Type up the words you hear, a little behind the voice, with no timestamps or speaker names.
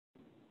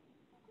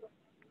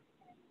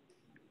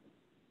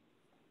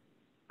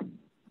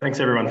Thanks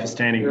everyone for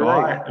standing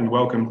by, and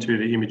welcome to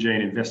the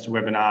Imugene Investor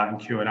Webinar and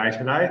Q&A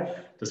today,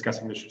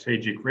 discussing the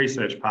strategic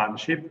research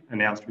partnership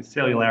announced with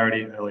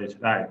Celularity earlier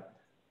today.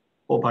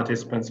 All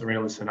participants are in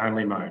a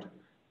listen-only mode.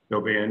 There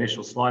will be an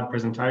initial slide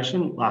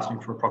presentation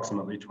lasting for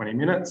approximately 20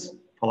 minutes,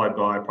 followed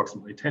by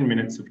approximately 10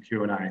 minutes of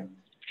Q&A. If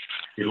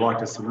you'd like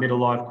to submit a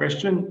live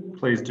question,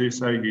 please do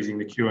so using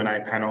the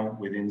Q&A panel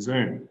within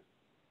Zoom.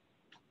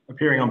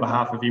 Appearing on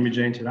behalf of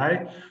Imugene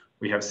today,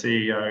 we have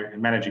CEO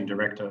and Managing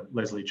Director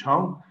Leslie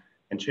Chong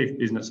and Chief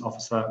Business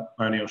Officer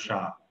O'Neill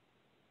Shah.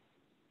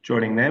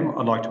 Joining them,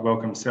 I'd like to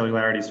welcome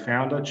Celularity's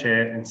founder,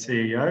 chair and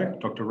CEO,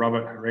 Dr.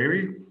 Robert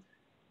Hariri.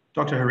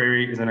 Dr.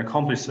 Hariri is an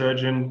accomplished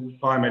surgeon,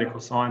 biomedical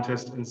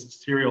scientist and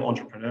serial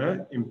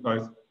entrepreneur in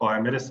both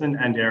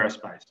biomedicine and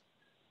aerospace.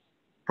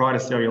 Prior to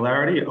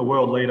Celularity, a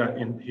world leader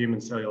in human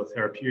cellular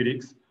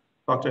therapeutics,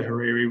 Dr.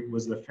 Hariri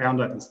was the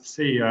founder and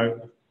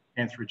CEO of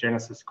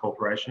Anthrogenesis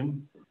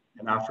Corporation,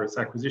 and after its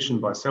acquisition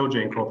by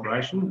Celgene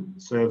Corporation,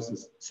 served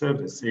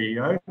as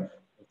CEO of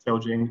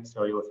Celgene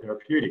Cellular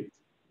Therapeutics.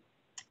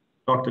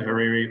 Dr.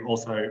 Hariri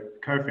also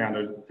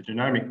co-founded the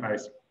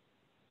genomic-based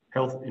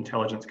health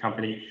intelligence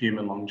company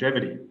Human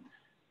Longevity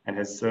and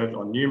has served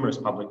on numerous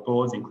public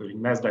boards, including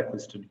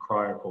NASDAQ-listed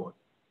Cryoport.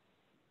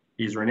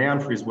 He is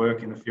renowned for his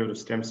work in the field of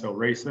stem cell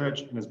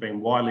research and has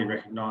been widely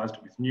recognised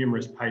with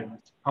numerous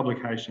patents,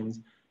 publications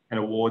and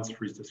awards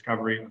for his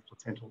discovery of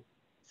placental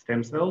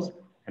stem cells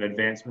and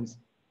advancements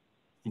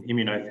in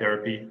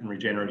immunotherapy and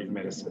regenerative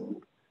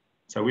medicine.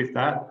 So with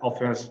that, I'll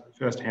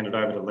first hand it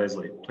over to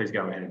Leslie. Please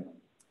go ahead.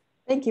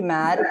 Thank you,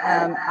 Matt.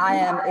 I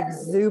am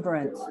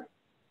exuberant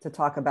to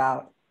talk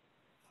about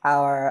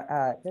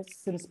our, there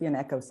seems to be an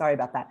echo, sorry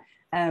about that.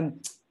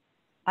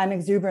 I'm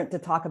exuberant to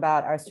talk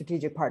about our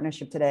strategic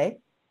partnership today.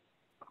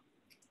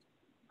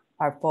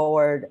 Our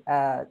forward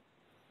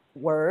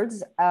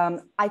words.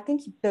 I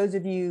think those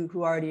of you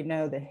who already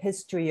know the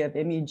history of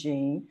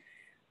Imugene,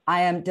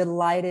 I am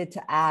delighted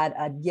to add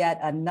yet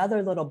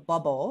another little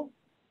bubble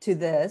to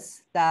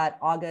this, that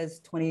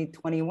August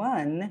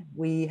 2021,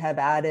 we have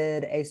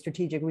added a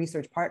strategic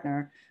research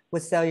partner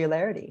with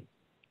Celularity.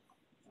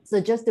 So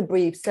just a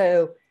brief,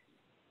 so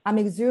I'm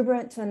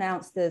exuberant to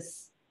announce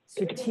this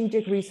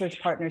strategic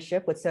research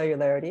partnership with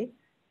Celularity.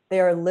 They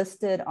are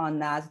listed on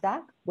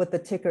NASDAQ with the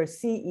ticker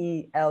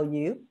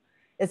CELU.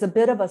 It's a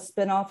bit of a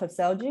spinoff of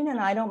Celgene, and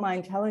I don't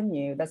mind telling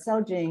you that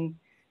Celgene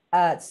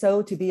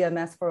sold to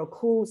BMS for a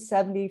cool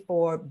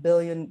 $74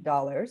 billion.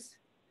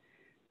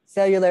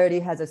 Celularity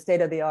has a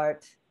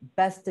state-of-the-art,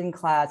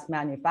 best-in-class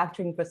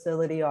manufacturing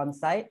facility on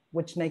site,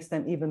 which makes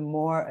them even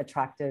more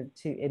attractive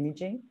to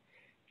Imugene.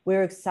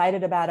 We're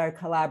excited about our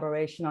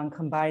collaboration on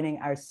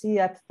combining our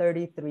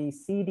CF33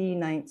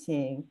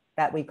 CD19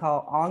 that we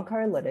call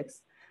Oncolytic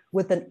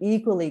with an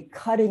equally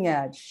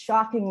cutting-edge,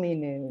 shockingly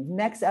new,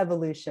 next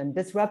evolution,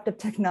 disruptive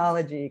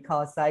technology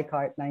called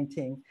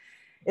CyCART19.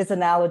 It's an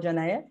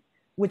allogeneic,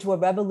 which will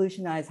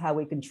revolutionize how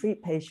we can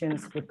treat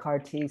patients with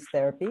CAR-T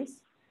therapies.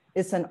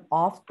 It's an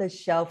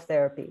off-the-shelf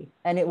therapy,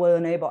 and it will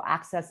enable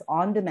access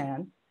on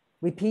demand,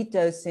 repeat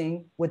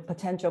dosing with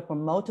potential for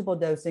multiple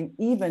dosing,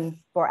 even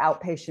for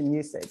outpatient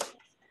usage.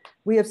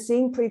 We have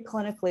seen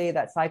preclinically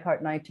that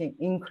CyCART19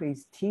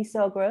 increased T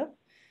cell growth,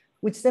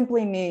 which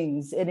simply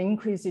means it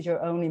increases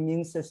your own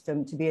immune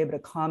system to be able to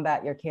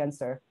combat your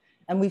cancer.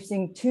 And we've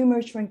seen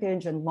tumor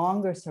shrinkage and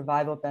longer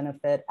survival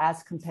benefit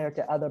as compared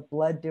to other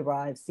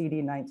blood-derived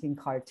CD19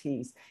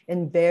 CAR-Ts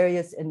in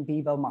various in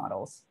vivo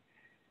models.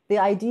 The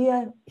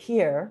idea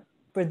here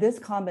for this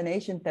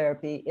combination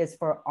therapy is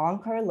for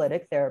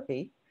oncolytic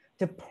therapy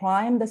to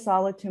prime the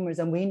solid tumors.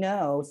 And we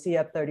know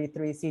CF33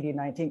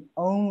 CD19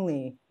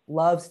 only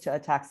loves to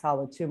attack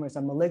solid tumors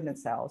and malignant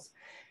cells,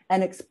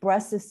 and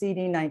expresses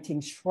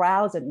CD19,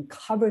 shrouds it and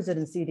covers it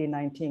in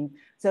CD19,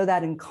 so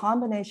that in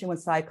combination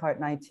with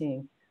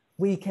CyCART19,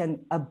 we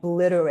can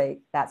obliterate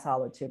that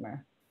solid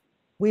tumor.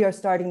 We are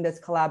starting this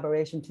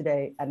collaboration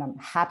today, and I'm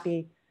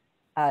happy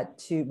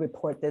to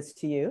report this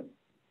to you.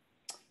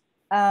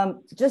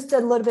 Just a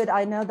little bit,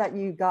 I know that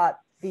you got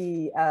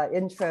the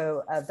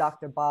intro of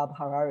Dr. Bob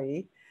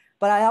Hariri,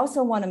 but I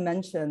also want to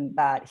mention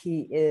that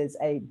he is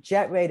a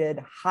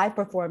jet-rated,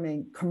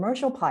 high-performing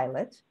commercial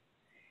pilot.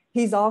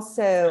 He's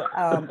also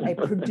a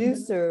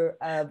producer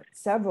of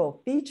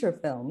several feature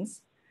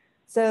films.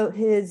 So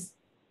his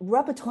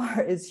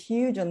repertoire is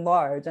huge and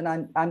large,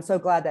 and I'm so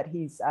glad that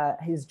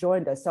he's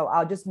joined us. So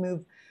I'll just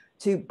move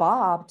to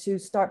Bob to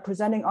start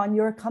presenting on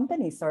your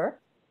company, sir.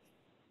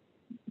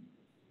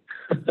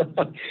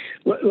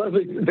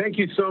 Leslie, thank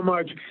you so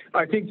much.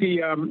 I think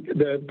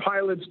the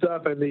pilot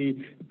stuff and the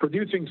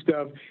producing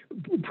stuff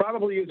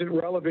probably isn't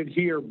relevant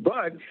here,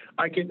 but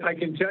I can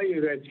tell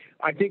you that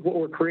I think what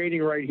we're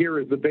creating right here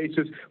is the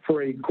basis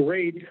for a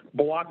great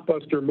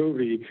blockbuster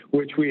movie,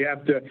 which we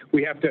have to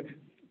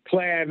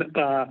plan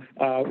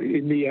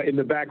in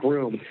the back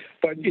room.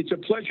 But it's a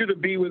pleasure to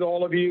be with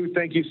all of you.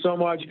 Thank you so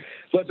much.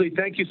 Leslie,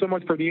 thank you so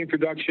much for the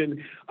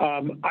introduction.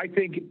 I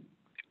think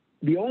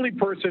the only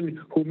person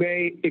who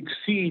may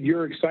exceed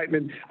your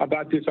excitement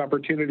about this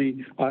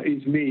opportunity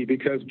is me,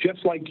 because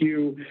just like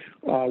you,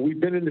 we've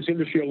been in this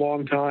industry a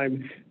long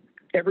time.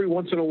 Every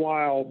once in a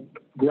while,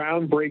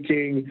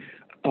 groundbreaking,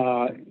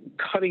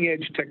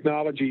 cutting-edge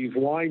technologies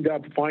wind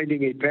up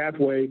finding a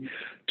pathway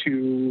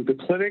to the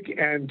clinic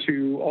and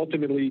to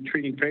ultimately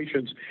treating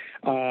patients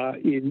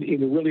in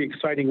a really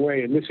exciting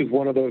way, and this is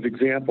one of those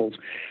examples.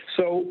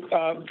 So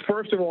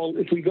first of all,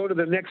 if we go to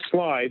the next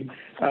slide,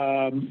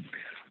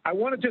 I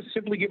want to just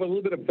simply give a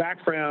little bit of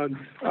background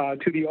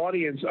to the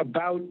audience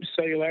about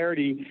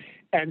Celularity.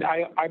 And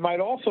I might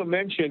also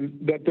mention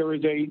that there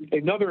is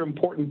another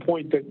important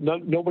point that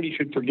nobody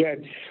should forget,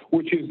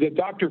 which is that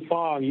Dr.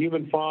 Fong,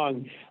 Yuman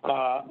Fong,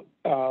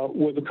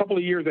 was a couple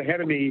of years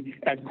ahead of me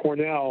at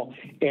Cornell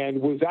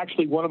and was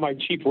actually one of my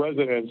chief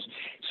residents.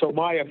 So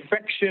my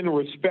affection,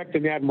 respect,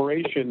 and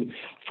admiration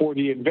for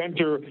the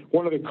inventor,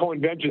 one of the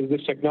co-inventors of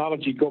this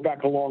technology, go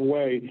back a long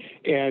way.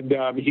 And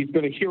he's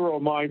been a hero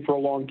of mine for a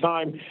long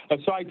time.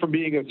 Aside from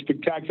being a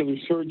spectacular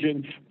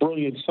surgeon,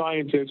 brilliant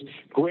scientist,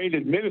 great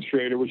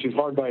administrator, which is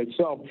hard by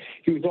itself,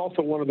 he was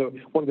also one of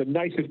the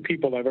nicest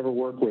people I've ever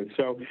worked with.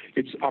 So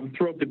I'm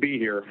thrilled to be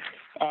here.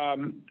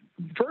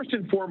 First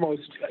and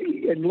foremost,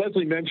 and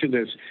Leslie mentioned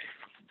this,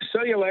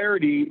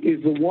 Celularity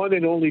is the one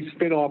and only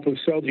spinoff of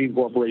Celgene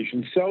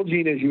Corporation.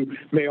 Celgene, as you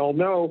may all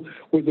know,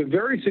 was a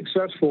very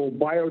successful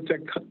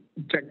biotech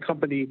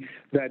company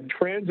that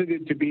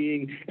transited to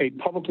being a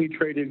publicly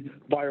traded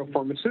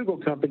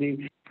biopharmaceutical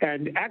company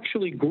and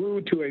actually grew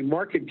to a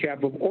market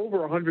cap of over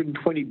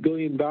 $120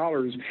 billion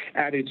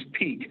at its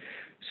peak.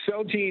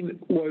 Celgene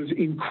was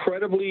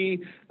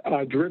incredibly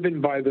driven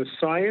by the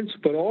science,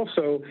 but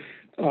also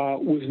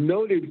was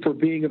noted for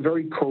being a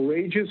very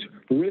courageous,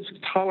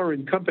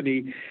 risk-tolerant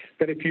company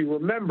that, if you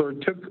remember,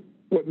 took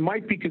what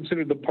might be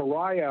considered the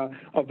pariah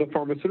of the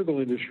pharmaceutical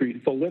industry,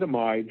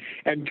 thalidomide,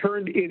 and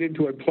turned it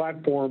into a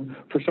platform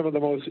for some of the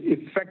most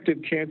effective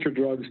cancer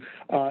drugs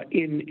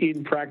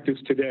in practice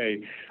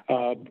today.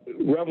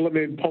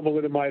 Revlimid,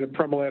 pomalidomide, and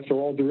apremilast are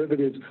all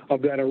derivatives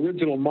of that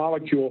original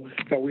molecule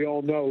that we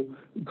all know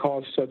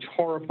caused such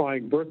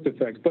horrifying birth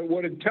defects. But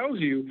what it tells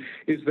you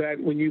is that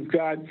when you've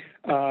got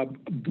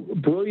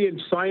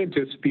brilliant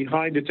scientists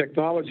behind a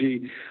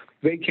technology,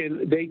 they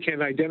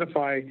can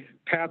identify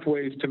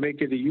pathways to make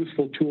it a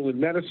useful tool in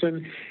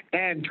medicine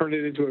and turn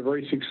it into a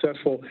very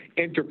successful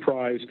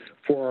enterprise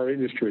for our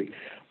industry.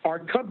 Our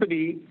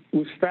company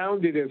was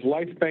founded as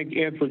LifeBank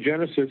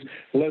Anthrogenesis.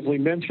 Leslie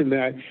mentioned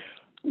that.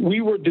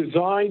 We were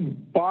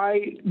designed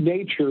by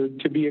nature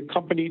to be a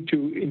company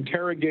to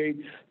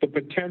interrogate the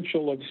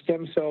potential of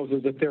stem cells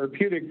as a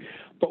therapeutic,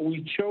 but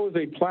we chose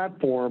a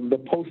platform, the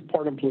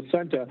postpartum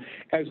placenta,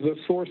 as the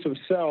source of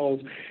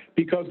cells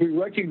because we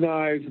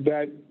recognized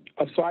that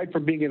aside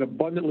from being an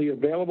abundantly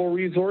available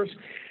resource,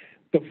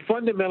 the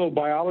fundamental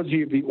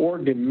biology of the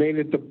organ made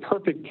it the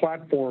perfect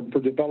platform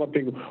for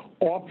developing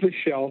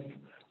off-the-shelf,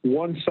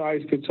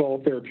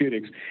 one-size-fits-all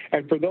therapeutics.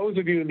 And for those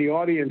of you in the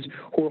audience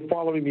who are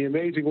following the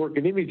amazing work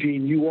in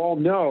Imugene, you all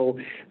know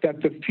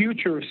that the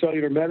future of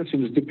cellular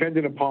medicine is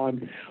dependent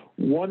upon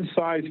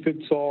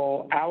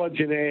one-size-fits-all,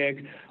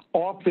 allogeneic,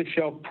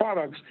 off-the-shelf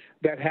products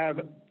that have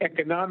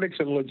economics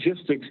and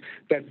logistics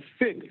that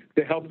fit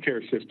the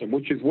healthcare system,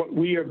 which is what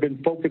we have been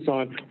focused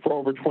on for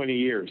over 20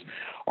 years.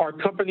 Our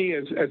company,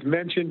 as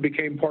mentioned,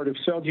 became part of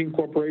Celgene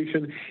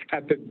Corporation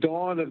at the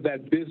dawn of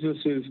that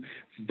business's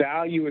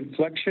value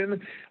inflection.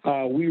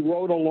 We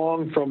rode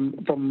along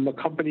from a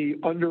company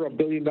under $1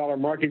 billion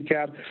market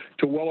cap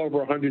to well over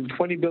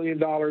 $120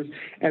 billion.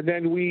 And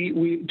then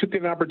we took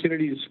an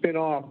opportunity to spin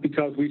off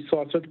because we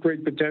saw such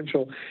great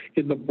potential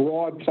in the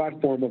broad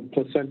platform of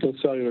placental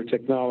cellular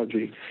technology.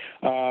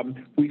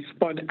 We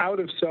spun out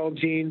of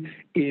Celgene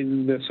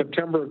in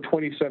September of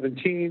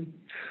 2017.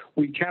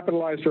 We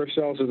capitalized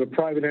ourselves as a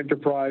private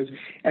enterprise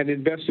and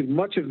invested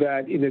much of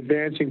that in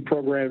advancing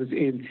programs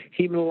in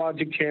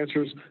hematologic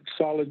cancers,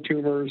 solid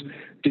tumors,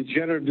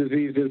 degenerative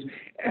diseases,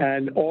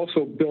 and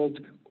also built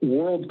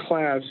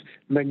world-class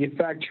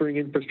manufacturing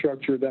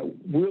infrastructure that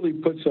really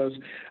puts us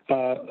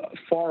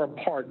far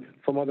apart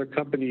from other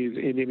companies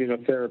in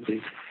immunotherapy.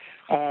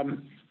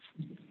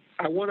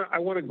 I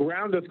want to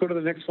ground us. Go to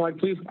the next slide,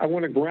 please. I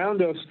want to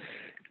ground us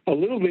a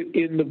little bit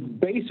in the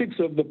basics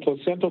of the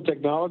placental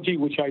technology,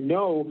 which I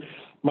know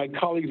my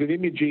colleagues at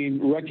Imugene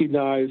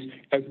recognize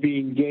as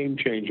being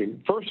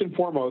game-changing. First and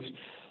foremost,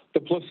 the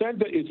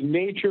placenta is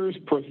nature's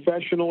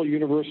professional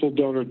universal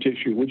donor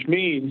tissue, which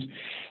means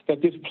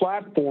that this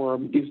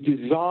platform is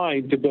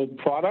designed to build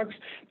products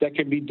that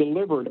can be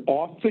delivered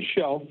off the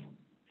shelf,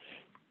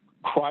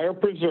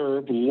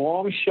 cryopreserved,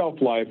 long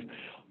shelf life,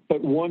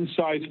 but one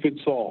size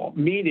fits all,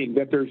 meaning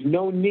that there's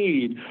no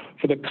need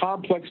for the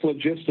complex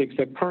logistics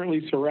that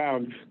currently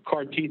surround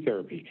CAR T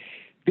therapy.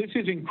 This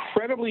is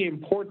incredibly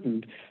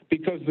important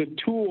because the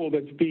tool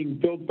that's being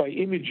built by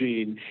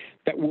Imugene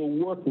that will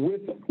work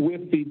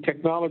with the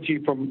technology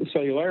from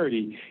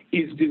Celularity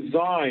is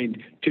designed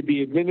to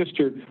be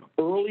administered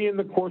early in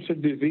the course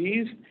of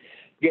disease,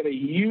 get a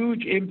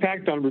huge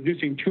impact on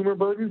reducing tumor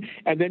burden,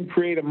 and then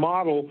create a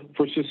model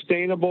for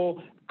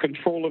sustainable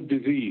control of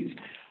disease.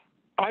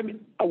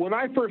 When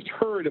I first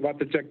heard about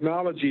the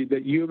technology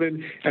that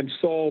Human and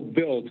Sol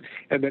built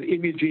and that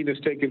Imugene has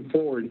taken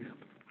forward,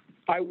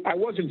 I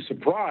wasn't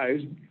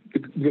surprised,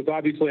 because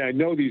obviously I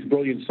know these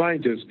brilliant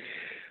scientists,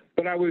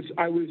 but I was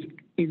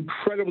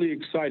incredibly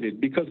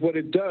excited, because what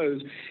it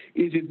does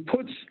is it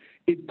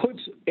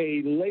puts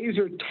a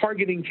laser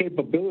targeting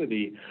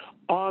capability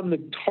on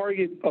the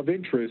target of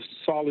interest,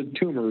 solid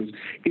tumors,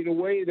 in a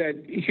way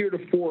that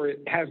heretofore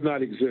it has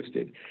not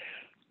existed.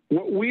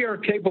 What we are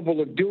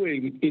capable of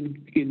doing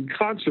in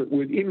concert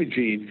with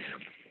Imugene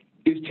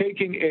is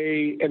taking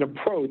an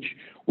approach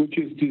which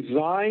is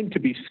designed to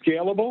be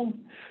scalable,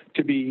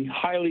 to be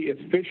highly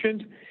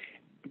efficient,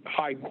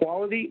 high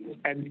quality,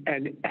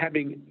 and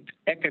having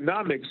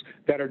economics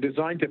that are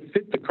designed to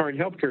fit the current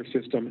healthcare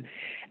system,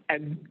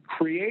 and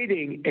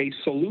creating a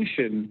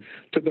solution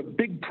to the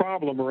big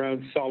problem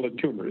around solid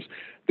tumors.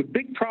 The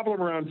big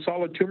problem around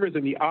solid tumors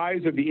in the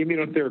eyes of the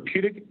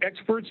immunotherapeutic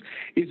experts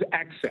is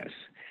access.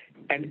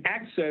 And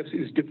access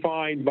is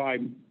defined by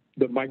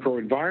the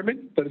microenvironment,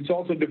 but it's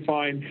also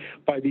defined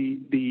by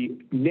the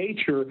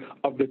nature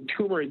of the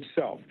tumor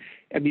itself.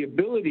 And the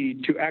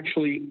ability to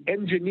actually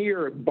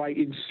engineer by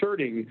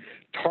inserting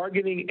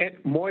targeting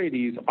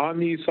moieties on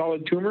these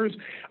solid tumors,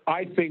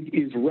 I think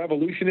is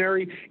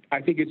revolutionary.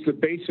 I think it's the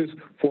basis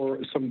for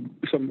some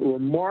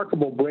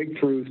remarkable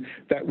breakthroughs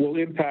that will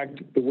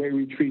impact the way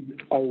we treat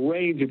a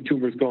range of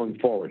tumors going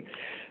forward.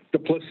 The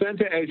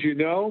placenta, as you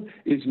know,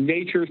 is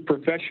nature's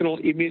professional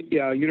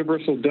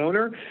universal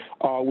donor,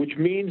 which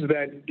means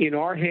that in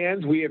our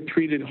hands, we have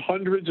treated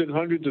hundreds and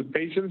hundreds of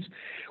patients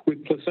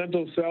with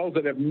placental cells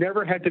that have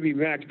never had to be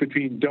matched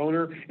between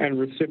donor and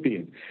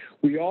recipient.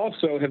 We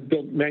also have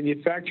built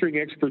manufacturing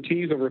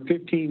expertise over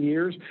 15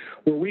 years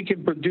where we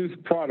can produce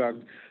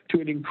product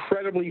to an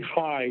incredibly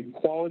high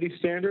quality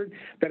standard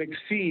that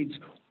exceeds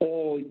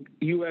all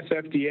US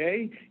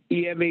FDA,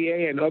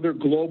 EMEA, and other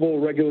global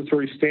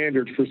regulatory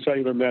standards for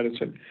cellular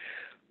medicine.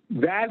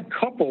 That,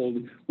 coupled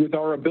with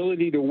our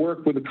ability to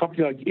work with a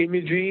company like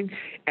Imugene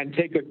and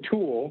take a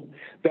tool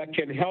that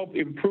can help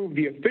improve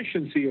the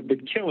efficiency of the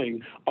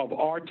killing of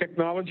our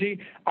technology,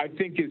 I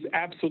think is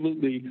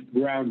absolutely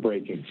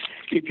groundbreaking.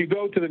 If you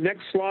go to the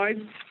next slide,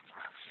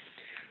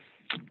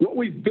 what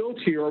we've built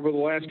here over the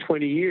last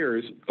 20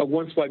 years,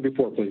 one slide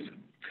before, please.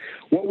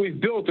 What we've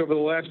built over the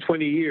last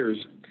 20 years,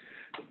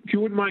 if you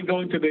wouldn't mind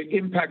going to the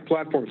impact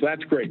platforms,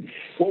 that's great.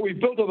 What we've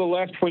built over the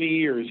last 20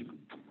 years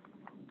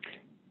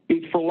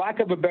is, for lack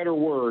of a better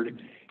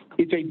word,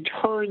 it's a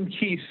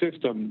turnkey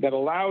system that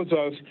allows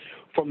us,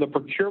 from the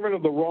procurement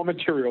of the raw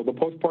material, the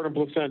postpartum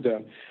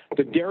placenta,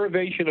 the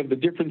derivation of the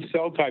different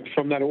cell types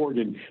from that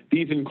organ.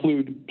 These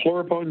include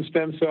pluripotent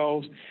stem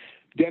cells,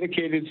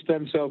 dedicated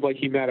stem cells like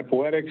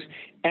hematopoietics,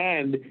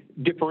 and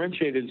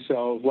differentiated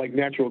cells like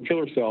natural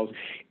killer cells.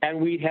 And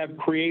we have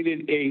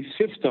created a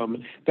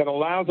system that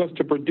allows us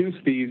to produce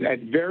these at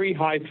very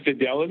high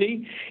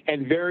fidelity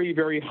and very,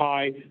 very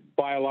high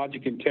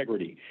biologic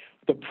integrity.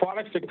 The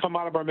products that come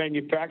out of our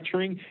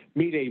manufacturing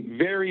meet a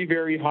very,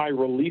 very high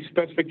release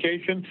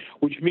specification,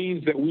 which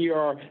means that we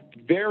are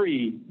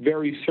very,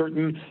 very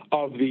certain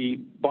of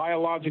the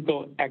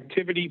biological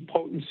activity,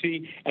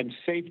 potency, and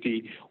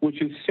safety,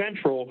 which is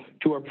central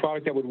to a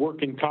product that would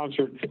work in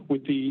concert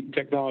with the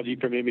technology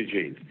from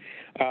Imugene.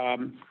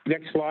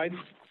 Next slide.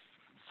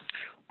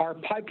 Our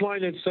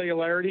pipeline at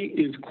Celularity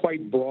is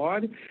quite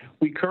broad.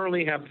 We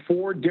currently have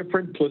 4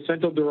 different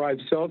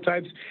placental-derived cell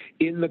types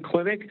in the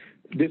clinic.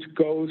 This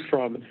goes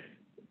from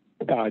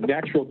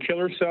natural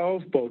killer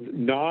cells, both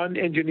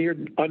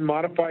non-engineered,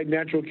 unmodified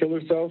natural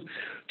killer cells,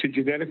 to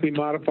genetically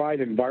modified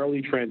and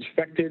virally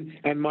transfected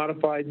and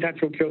modified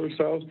natural killer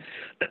cells,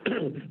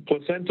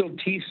 placental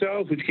T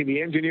cells, which can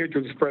be engineered to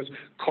express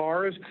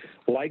CARs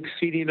like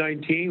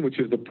CD19, which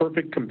is the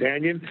perfect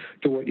companion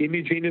to what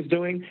Imugene is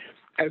doing,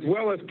 as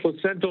well as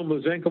placental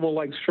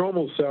mesenchymal-like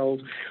stromal cells,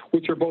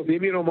 which are both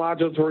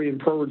immunomodulatory and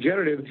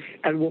pro-regenerative,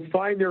 and will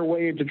find their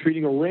way into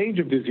treating a range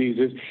of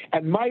diseases,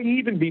 and might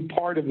even be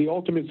part of the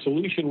ultimate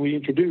solution we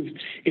introduced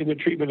in the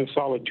treatment of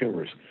solid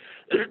tumors.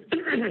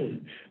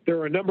 There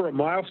are a number of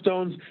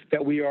milestones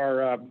that we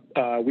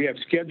have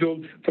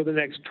scheduled for the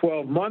next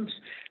 12 months,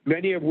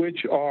 many of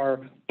which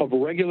are of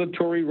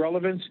regulatory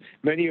relevance,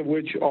 many of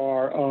which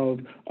are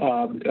of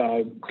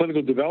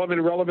clinical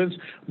development relevance.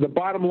 The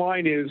bottom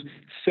line is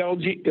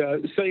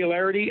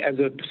Celularity, as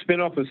a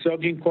spinoff of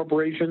Celgene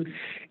Corporation,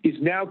 is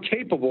now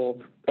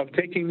capable of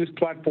taking this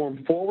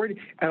platform forward.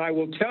 And I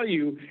will tell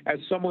you, as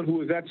someone who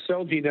was at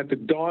Celgene at the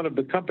dawn of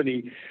the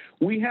company,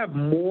 we have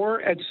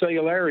more at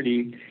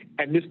Celularity,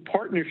 and this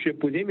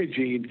partnership with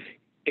Imugene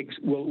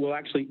will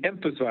actually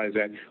emphasize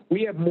that.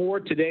 We have more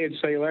today at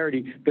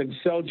Celularity than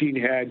Celgene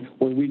had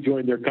when we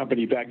joined their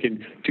company back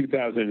in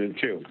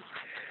 2002.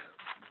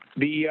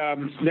 The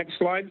next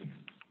slide.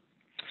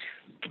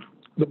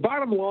 The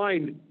bottom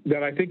line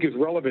that I think is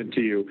relevant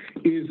to you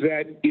is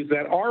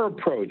that our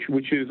approach,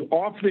 which is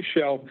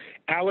off-the-shelf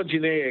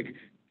allogeneic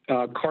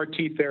CAR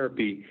T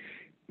therapy,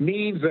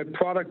 means that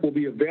product will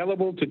be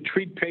available to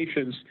treat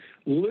patients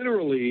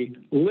literally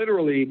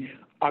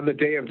on the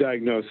day of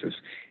diagnosis.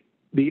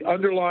 The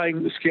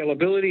underlying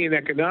scalability and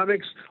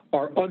economics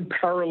are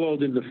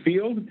unparalleled in the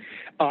field,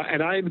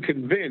 and I am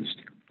convinced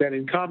that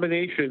in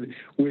combination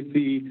with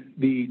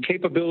the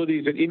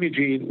capabilities at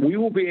Imugene, we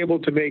will be able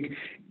to make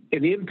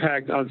an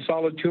impact on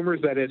solid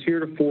tumors that has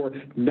heretofore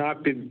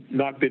not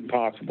been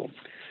possible.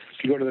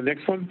 If you go to the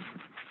next one.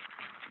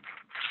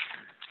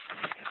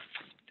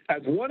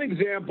 As one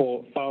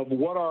example of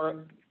what our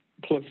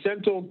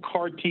placental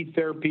CAR T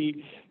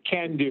therapy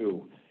can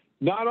do,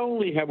 not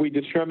only have we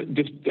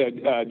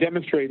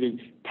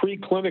demonstrated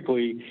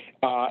preclinically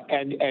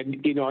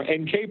and in our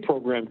NK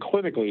program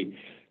clinically,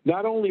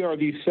 not only are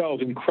these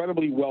cells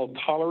incredibly well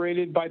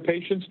tolerated by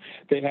patients,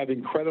 they have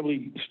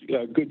incredibly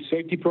good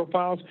safety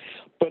profiles,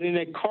 but in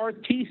a CAR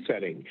T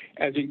setting,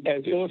 as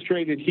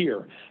illustrated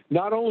here,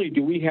 not only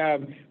do we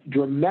have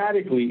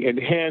dramatically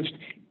enhanced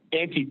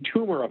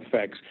anti-tumor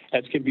effects,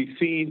 as can be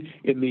seen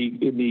in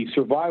the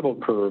survival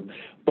curve,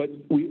 but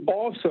we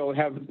also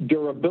have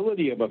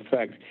durability of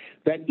effect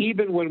that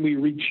even when we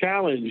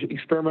re-challenge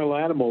experimental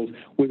animals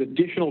with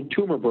additional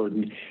tumor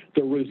burden,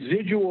 the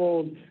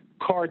residual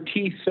CAR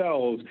T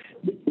cells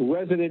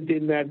resident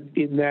in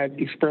that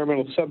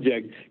experimental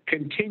subject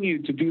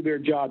continue to do their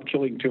job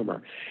killing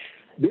tumor.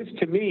 This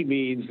to me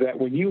means that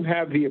when you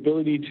have the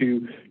ability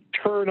to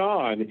turn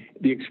on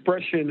the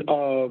expression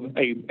of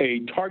a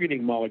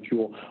targeting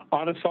molecule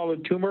on a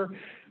solid tumor,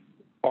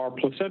 our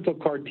placental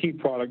CAR T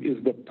product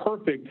is the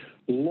perfect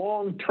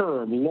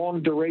long-term,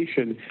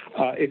 long-duration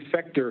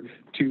effector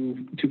to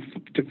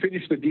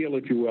finish the deal,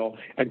 if you will,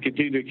 and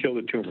continue to kill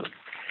the tumor.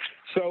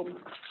 So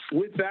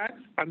with that,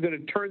 I'm going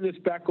to turn this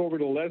back over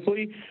to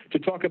Leslie to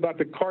talk about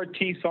the CAR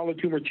T solid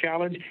tumor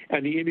challenge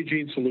and the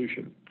Imugene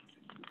solution.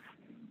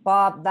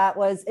 Bob, that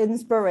was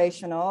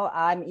inspirational.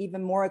 I'm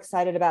even more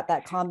excited about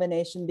that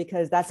combination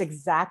because that's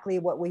exactly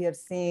what we have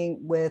seen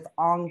with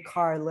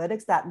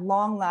Oncolytic, that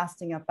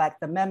long-lasting effect,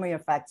 the memory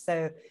effect.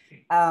 So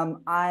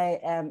I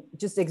am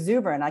just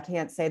exuberant. I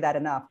can't say that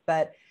enough.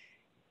 But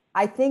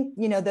I think,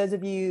 you know, those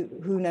of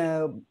you who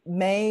know,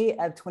 May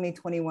of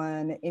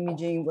 2021,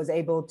 Imugene was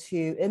able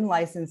to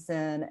in-license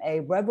in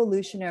a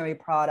revolutionary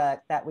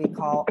product that we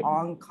call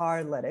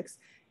Oncolytic.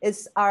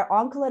 It's our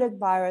oncolytic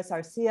virus,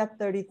 our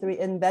CF33,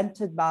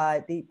 invented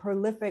by the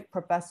prolific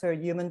Professor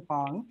Yuman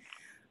Fong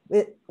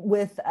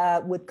with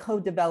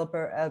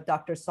co-developer of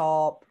Dr.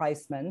 Saul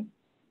Priceman.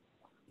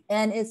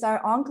 And it's our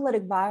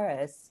oncolytic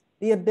virus,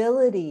 the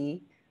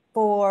ability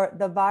for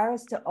the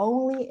virus to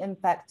only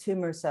infect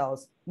tumor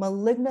cells.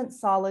 Malignant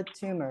solid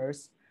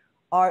tumors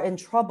are in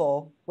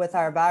trouble with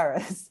our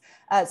virus.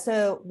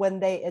 So when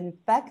they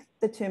infect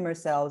the tumor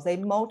cells, they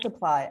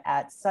multiply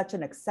at such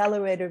an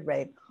accelerated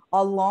rate,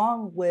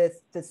 along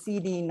with the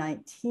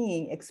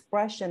CD19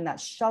 expression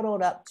that's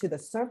shuttled up to the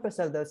surface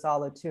of those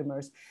solid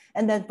tumors,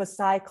 and then for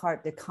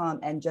CyCART to come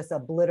and just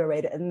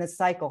obliterate it. And the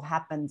cycle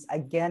happens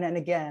again and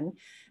again.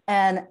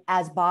 And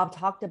as Bob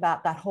talked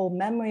about, that whole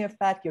memory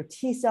effect, your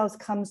T cells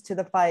comes to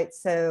the fight.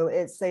 So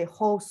it's a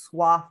whole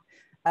swath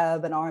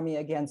of an army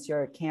against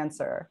your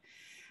cancer.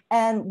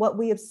 And what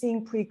we have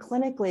seen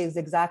preclinically is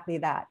exactly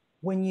that.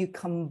 When you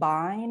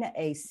combine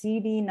a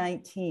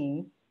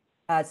CD19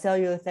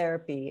 cellular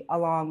therapy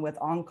along with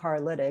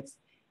Oncolytic,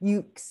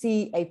 you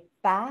see a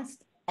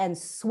fast and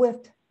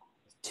swift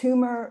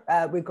tumor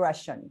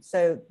regression.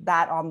 So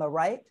that on the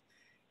right,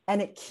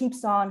 and it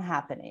keeps on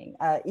happening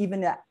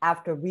even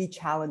after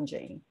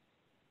re-challenging.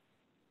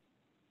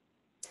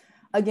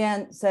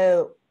 Again,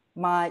 so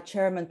my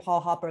chairman, Paul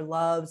Hopper,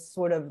 loves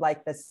sort of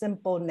like the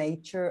simple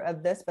nature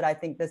of this, but I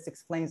think this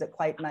explains it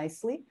quite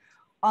nicely.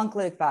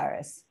 Oncolytic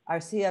virus, our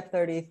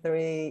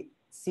CF33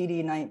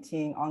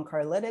 CD19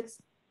 Oncolytic,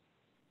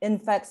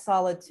 infects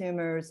solid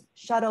tumors,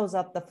 shuttles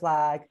up the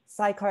flag,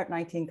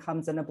 CyCART19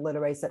 comes and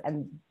obliterates it,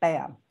 and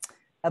bam,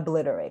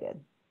 obliterated.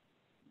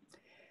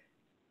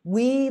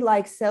 We,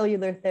 like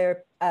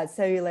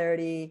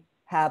Celularity,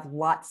 have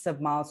lots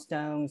of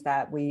milestones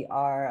that we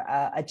are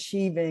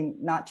achieving,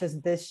 not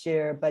just this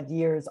year, but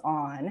years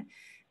on.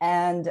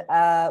 And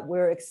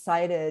we're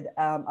excited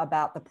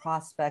about the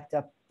prospect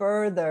of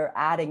further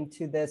adding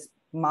to this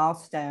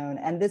milestone.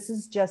 And this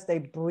is just a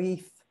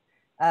brief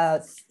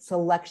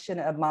selection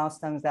of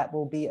milestones that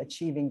we'll be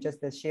achieving just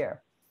this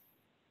year.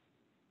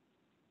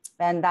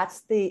 And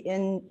that's the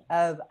end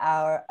of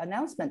our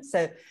announcement.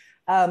 So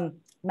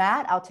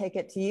Matt, I'll take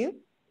it to you.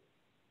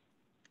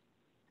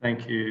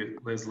 Thank you,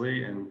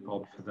 Leslie and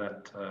Bob, for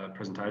that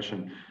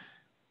presentation.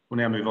 We'll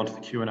now move on to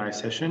the Q&A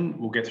session.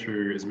 We'll get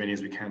through as many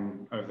as we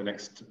can over the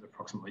next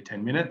approximately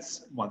 10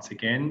 minutes. Once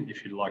again,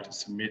 if you'd like to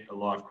submit a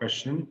live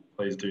question,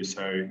 please do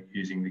so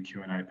using the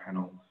Q&A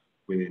panel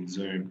within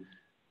Zoom.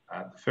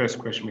 The first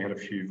question, we had a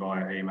few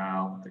via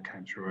email that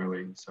came through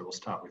early, so we'll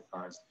start with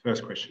those. The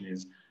first question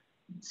is,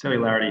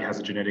 Celularity has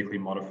a genetically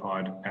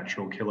modified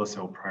natural killer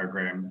cell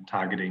program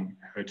targeting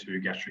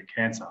HER2 gastric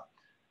cancer.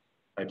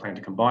 they plan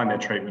to combine their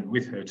treatment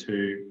with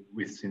HER2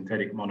 with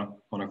synthetic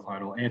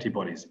monoclonal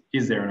antibodies.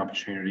 Is there an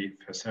opportunity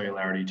for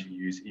Celularity to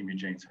use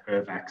Imugene's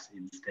HER-Vax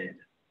instead?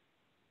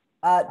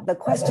 The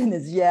question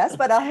is yes,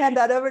 but I'll hand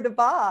that over to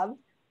Bob.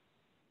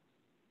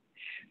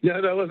 No,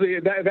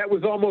 that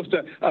was almost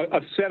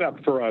a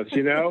setup for us,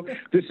 you know?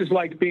 This is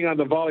like being on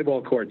the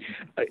volleyball court.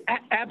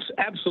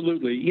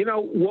 Absolutely. You know,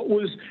 what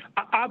was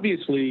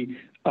obviously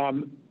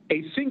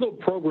a single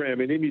program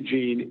in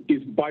Imugene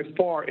is by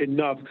far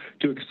enough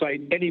to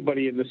excite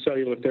anybody in the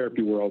cellular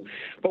therapy world.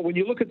 But when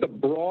you look at the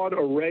broad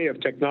array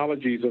of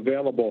technologies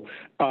available,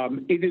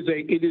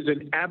 it is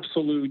an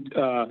absolute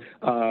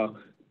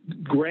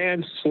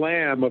grand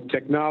slam of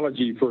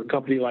technology for a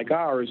company like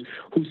ours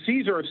who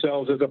sees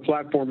ourselves as a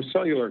platform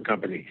cellular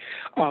company.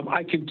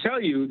 I can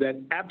tell you that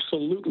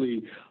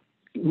absolutely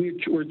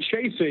we're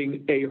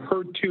chasing a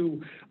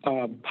HER2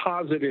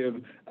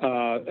 positive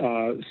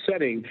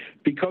setting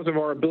because of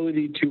our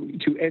ability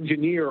to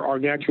engineer our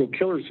natural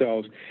killer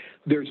cells.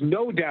 There's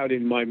no doubt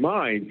in my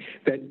mind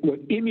that what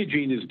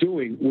Imugene is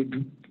doing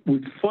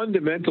would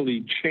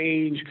fundamentally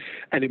change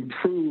and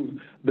improve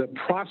the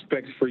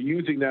prospects for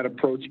using that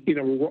approach in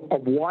a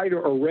wider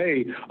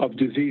array of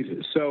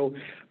diseases. So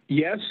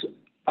yes,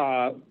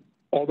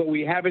 although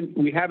we haven't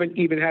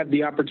even had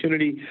the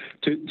opportunity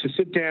to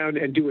sit down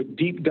and do a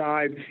deep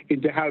dive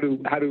into how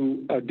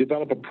to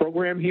develop a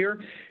program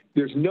here,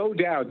 there's no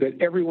doubt that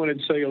everyone at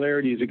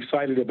Celularity is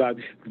excited about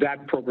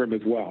that program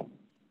as well.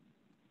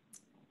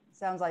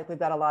 Sounds like we've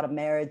got a lot of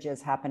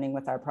marriages happening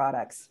with our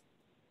products.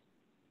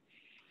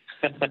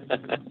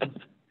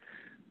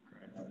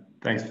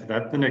 Thanks for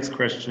that. The next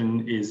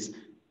question is,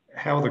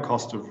 how will the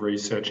cost of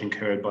research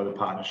incurred by the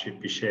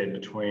partnership be shared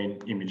between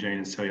Imugene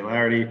and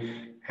Celularity?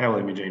 How will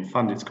Imugene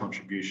fund its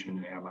contribution,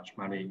 and how much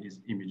money is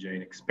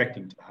Imugene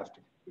expecting to have to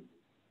contribute?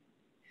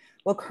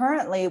 Well,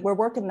 currently we're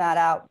working that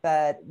out,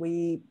 but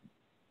we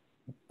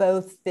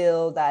both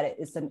feel that it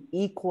is an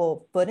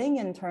equal footing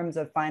in terms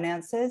of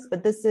finances,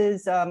 but this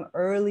is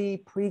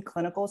early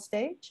preclinical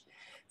stage.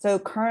 So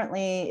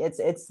currently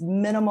it's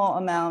minimal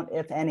amount,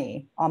 if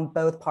any, on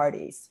both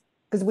parties,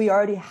 because we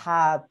already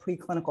have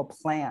preclinical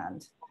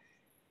planned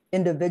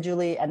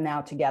individually and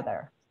now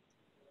together.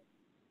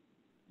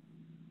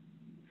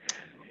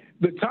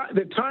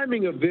 The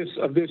timing of this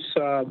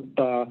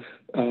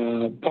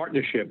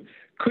partnership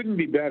couldn't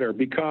be better,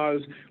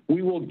 because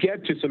we will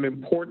get to some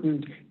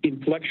important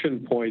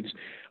inflection points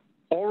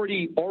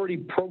already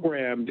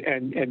programmed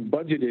and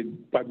budgeted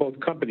by both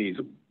companies.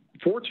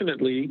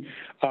 Fortunately,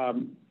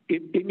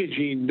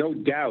 Imugene, no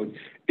doubt,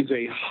 is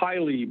a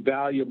highly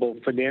valuable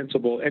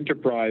financeable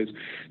enterprise.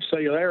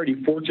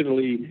 Celularity,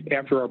 fortunately,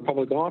 after our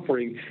public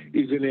offering,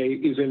 is in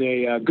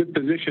a good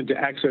position to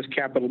access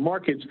capital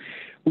markets.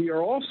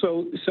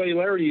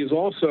 Celularity is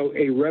also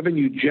a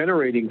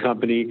revenue-generating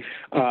company,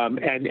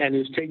 and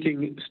is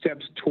taking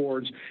steps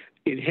towards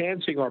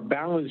enhancing our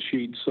balance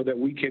sheet so that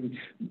we can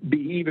be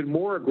even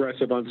more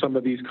aggressive on some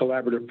of these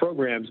collaborative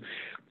programs.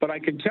 But I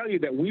can tell you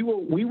that we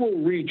will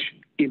reach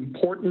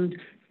important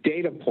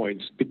data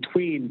points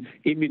between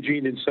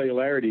Imugene and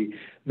Celularity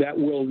that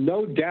will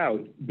no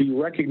doubt be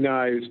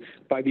recognized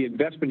by the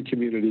investment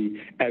community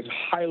as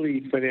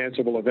highly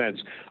financeable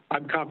events.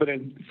 I'm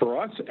confident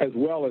for us as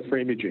well as for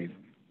Imugene.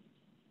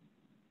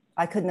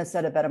 I couldn't have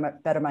said it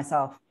better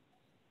myself.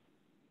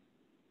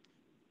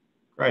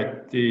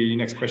 Great. The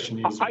next question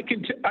is... I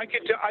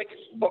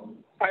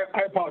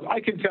apologize.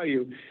 I can tell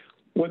you,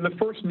 when the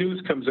first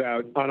news comes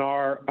out on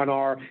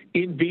our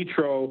in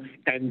vitro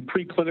and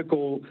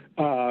preclinical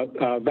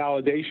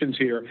validations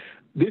here,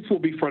 this will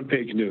be front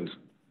page news.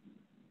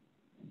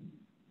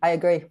 I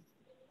agree,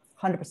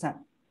 100%.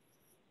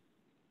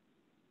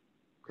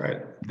 Great.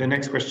 The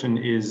next question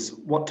is,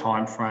 what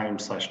time frame /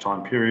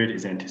 time period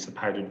is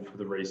anticipated for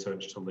the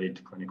research to lead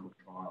to clinical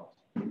trials?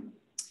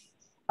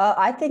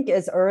 I think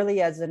as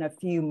early as in a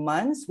few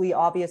months. We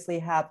obviously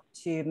have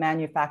to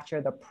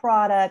manufacture the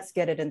products,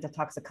 get it into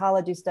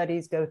toxicology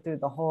studies, go through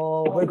the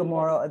whole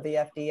rigmarole of the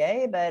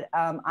FDA. But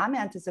I'm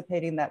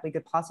anticipating that we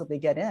could possibly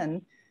get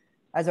in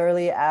as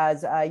early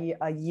as a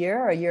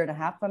year and a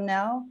half from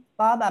now,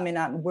 Bob. I mean,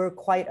 we're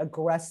quite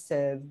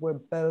aggressive. We're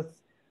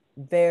both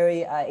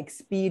very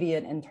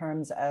expedient in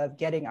terms of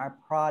getting our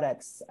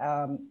products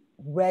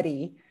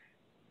ready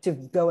to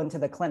go into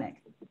the clinic.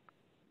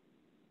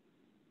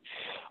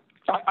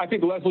 I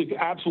think Leslie's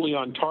absolutely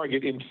on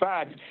target. In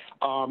fact,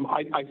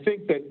 I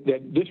think that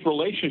this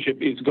relationship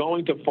is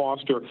going to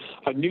foster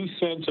a new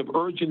sense of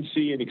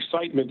urgency and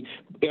excitement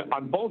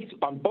on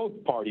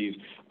both parties,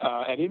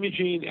 at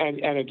Imugene and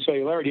at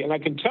Celularity. And I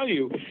can tell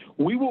you,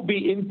 we will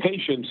be in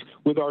patients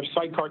with our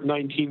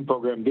CyCart-19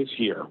 program this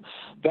year.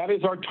 That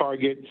is our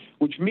target,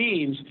 which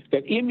means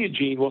that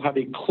Imugene will have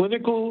a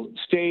clinical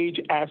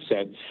stage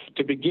asset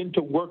to begin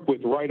to work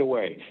with right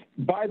away.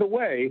 By the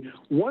way,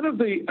 one of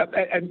the,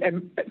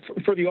 and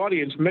for the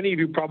audience, many of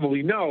you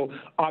probably know,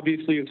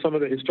 obviously, of some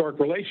of the historic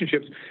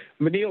relationships,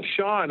 Manil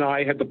Shah and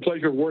I had the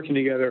pleasure of working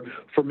together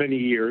for many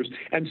years.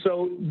 And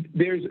so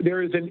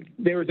there is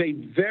a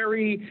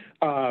very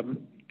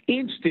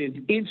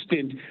instant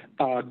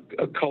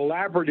a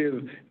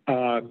collaborative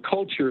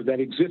culture that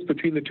exists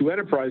between the two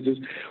enterprises,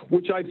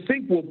 which I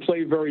think will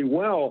play very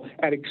well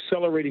at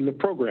accelerating the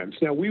programs.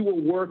 Now, we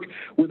will work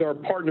with our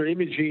partner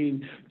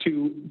Imugene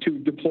to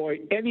deploy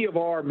any of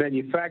our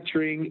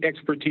manufacturing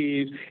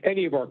expertise,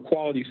 any of our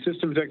quality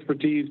systems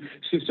expertise,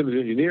 systems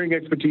engineering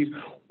expertise,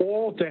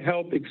 all to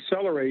help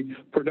accelerate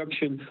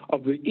production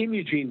of the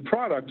Imugene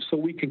product so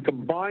we can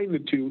combine the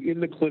two in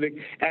the clinic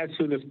as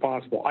soon as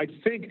possible. I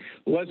think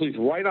Leslie's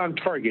right on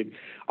target.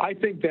 I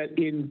think that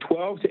in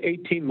 12 to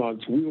 18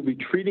 months, we will be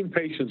treating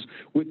patients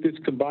with this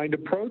combined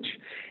approach.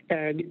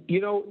 And, you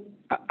know,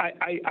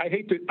 I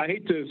hate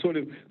to sort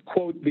of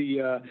quote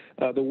the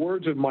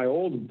words of my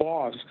old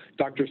boss,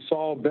 Dr.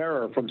 Saul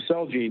Bearer from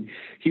Celgene.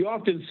 He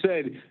often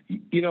said,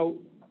 you know,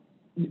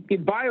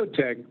 in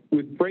biotech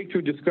with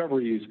breakthrough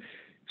discoveries,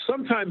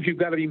 sometimes you've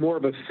got to be more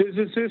of a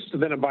physicist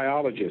than a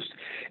biologist.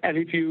 And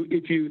if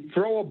you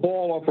throw a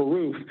ball off a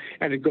roof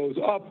and it goes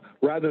up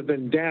rather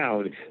than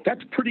down,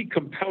 that's pretty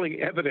compelling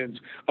evidence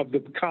of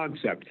the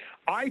concept.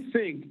 I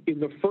think in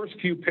the first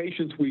few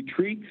patients we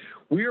treat,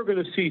 we are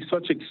going to see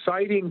such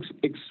exciting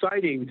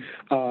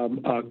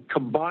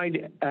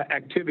combined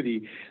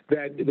activity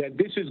that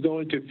this is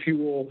going to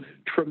fuel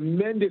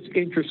tremendous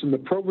interest in the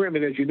program.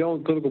 And as you know,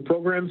 in clinical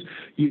programs,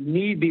 you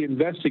need the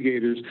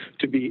investigators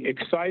to be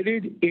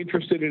excited,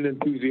 interested, and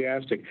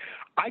enthusiastic.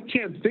 I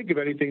can't think of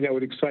anything that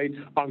would excite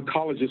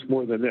oncologists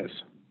more than this.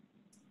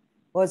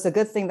 Well, it's a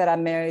good thing that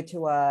I'm married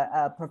to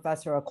a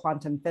professor of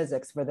quantum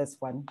physics for this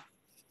one.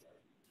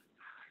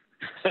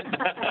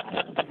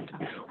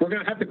 We're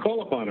going to have to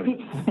call upon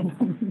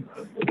him.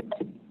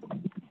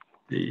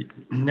 The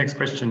next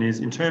question is,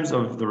 in terms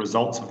of the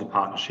results of the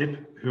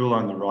partnership, who will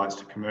own the rights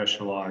to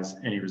commercialize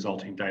any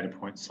resulting data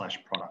points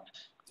 /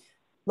 products?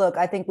 Look,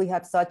 I think we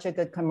have such a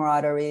good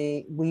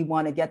camaraderie. We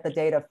want to get the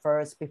data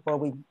first before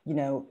we,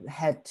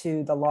 head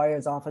to the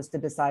lawyer's office to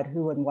decide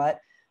who and what.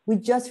 We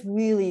just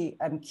really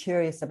am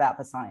curious about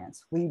the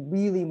science. We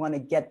really want to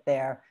get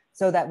there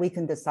so that we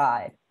can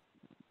decide.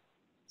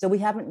 So we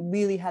haven't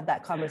really had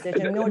that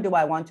conversation, nor do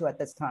I want to at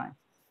this time.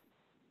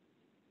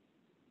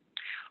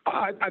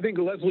 I think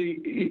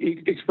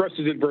Leslie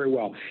expresses it very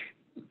well.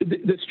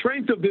 The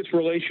strength of this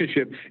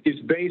relationship is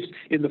based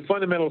in the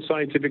fundamental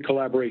scientific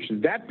collaboration.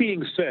 That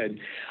being said,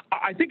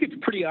 I think it's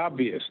pretty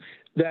obvious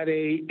that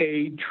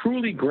a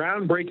truly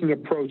groundbreaking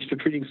approach to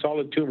treating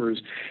solid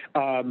tumors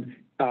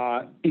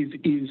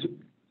is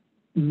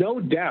no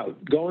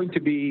doubt going to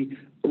be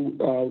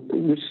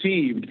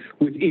received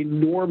with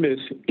enormous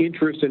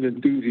interest and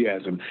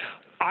enthusiasm.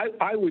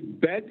 I would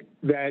bet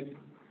that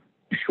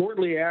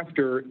shortly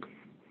after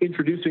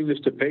introducing this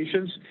to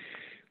patients,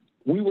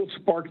 we will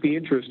spark the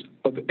interest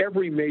of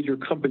every major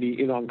company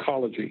in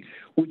oncology,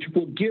 which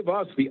will give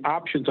us the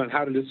options on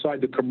how to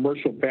decide the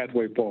commercial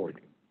pathway forward.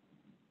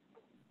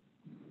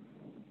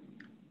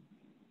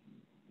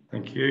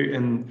 Thank you.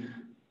 And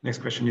next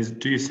question is,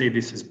 do you see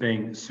this as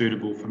being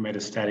suitable for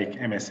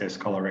metastatic MSS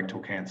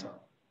colorectal cancer?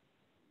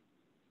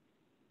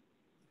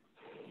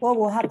 Well,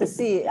 we'll have to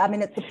see. I mean,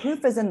 the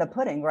proof is in the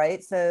pudding,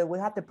 right? So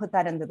we'll have to put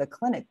that into the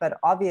clinic, but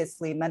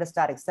obviously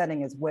metastatic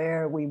setting is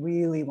where we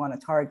really want to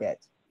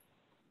target.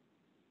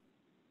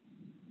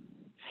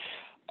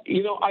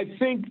 I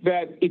think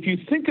that if you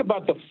think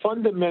about the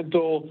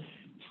fundamental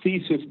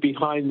thesis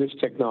behind this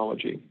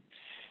technology,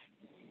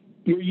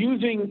 you're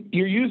using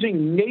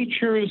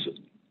nature's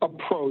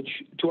approach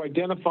to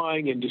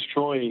identifying and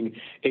destroying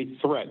a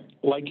threat,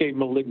 like a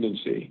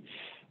malignancy,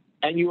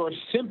 and you are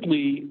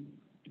simply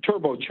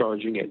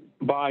turbocharging it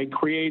by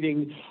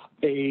creating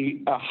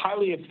a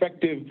highly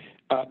effective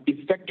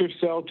effector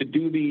cell to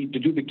do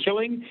the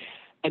killing,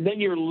 and then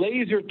you're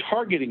laser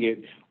targeting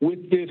it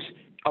with this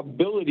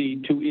ability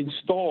to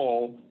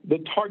install the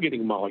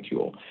targeting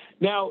molecule.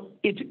 Now,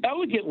 it's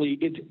elegantly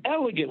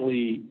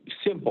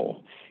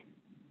simple.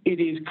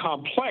 It is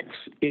complex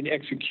in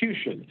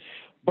execution,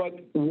 but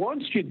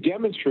once you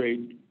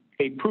demonstrate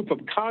a proof of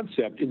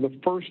concept in the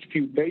first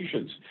few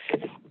patients,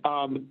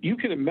 you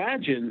can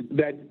imagine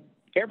that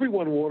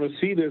everyone will want to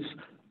see this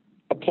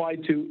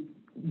applied to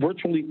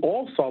virtually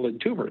all solid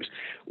tumors.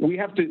 We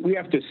have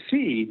to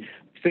see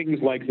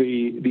things like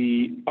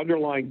the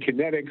underlying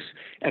kinetics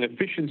and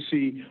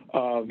efficiency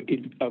of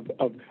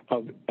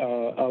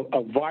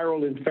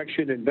viral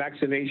infection and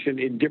vaccination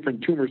in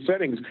different tumor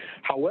settings.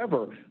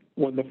 However,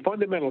 when the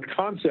fundamental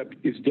concept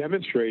is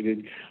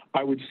demonstrated,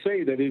 I would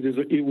say that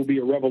it will be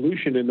a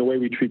revolution in the way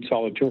we treat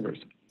solid tumors.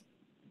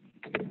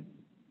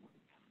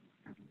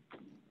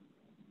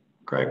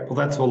 Great. Well,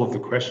 that's all of the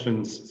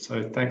questions.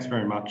 So thanks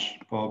very much,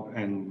 Bob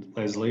and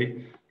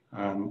Leslie.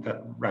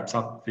 That wraps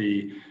up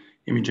the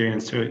Imugene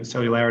and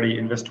Celularity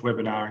Investor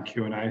Webinar and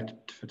Q&A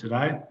for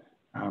today.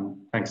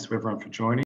 Thanks to everyone for joining.